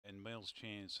Meals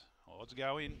Chance. Odds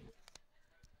go in.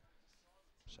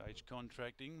 Sage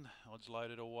Contracting. Odds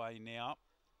loaded away now.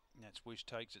 That's Wish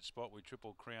takes its spot with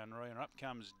Triple Crown Roy. And up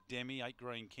comes Demi. 8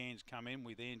 green cans come in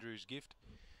with Andrew's Gift.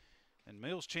 And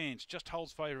Meals Chance just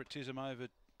holds favouritism over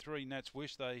 3 Nat's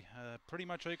Wish. They are pretty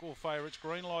much equal favourites.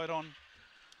 Green light on.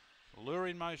 Lure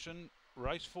in motion.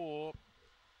 Race 4.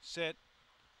 Set.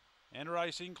 And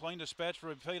racing, clean dispatch.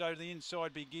 Rapido to the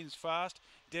inside begins fast.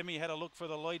 Demi had a look for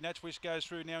the lead. Nat's Wish goes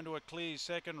through now into a clear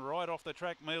second. Right off the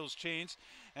track, Meals Chance.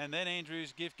 And then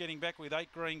Andrew's Gift getting back with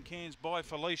 8 green cans by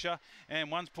Felicia.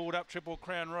 And one's pulled up Triple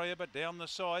Crown Roya, but down the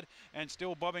side. And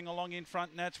still bobbing along in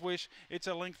front, Nat's Wish. It's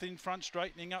a length in front,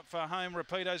 straightening up for home.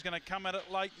 Rapido's going to come at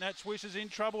it late. Nat's Wish is in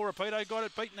trouble. Rapido got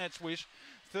it, beat Nat's Wish.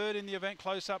 Third in the event,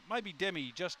 close up, maybe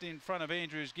Demi just in front of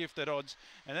Andrew's Gift at odds.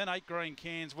 And then 8 green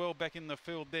cans well back in the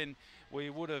field. Then we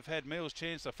would have had Meals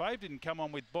Chance. The fave didn't come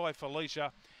on with by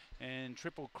Felicia. And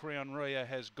Triple Crown Ria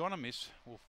has gone amiss.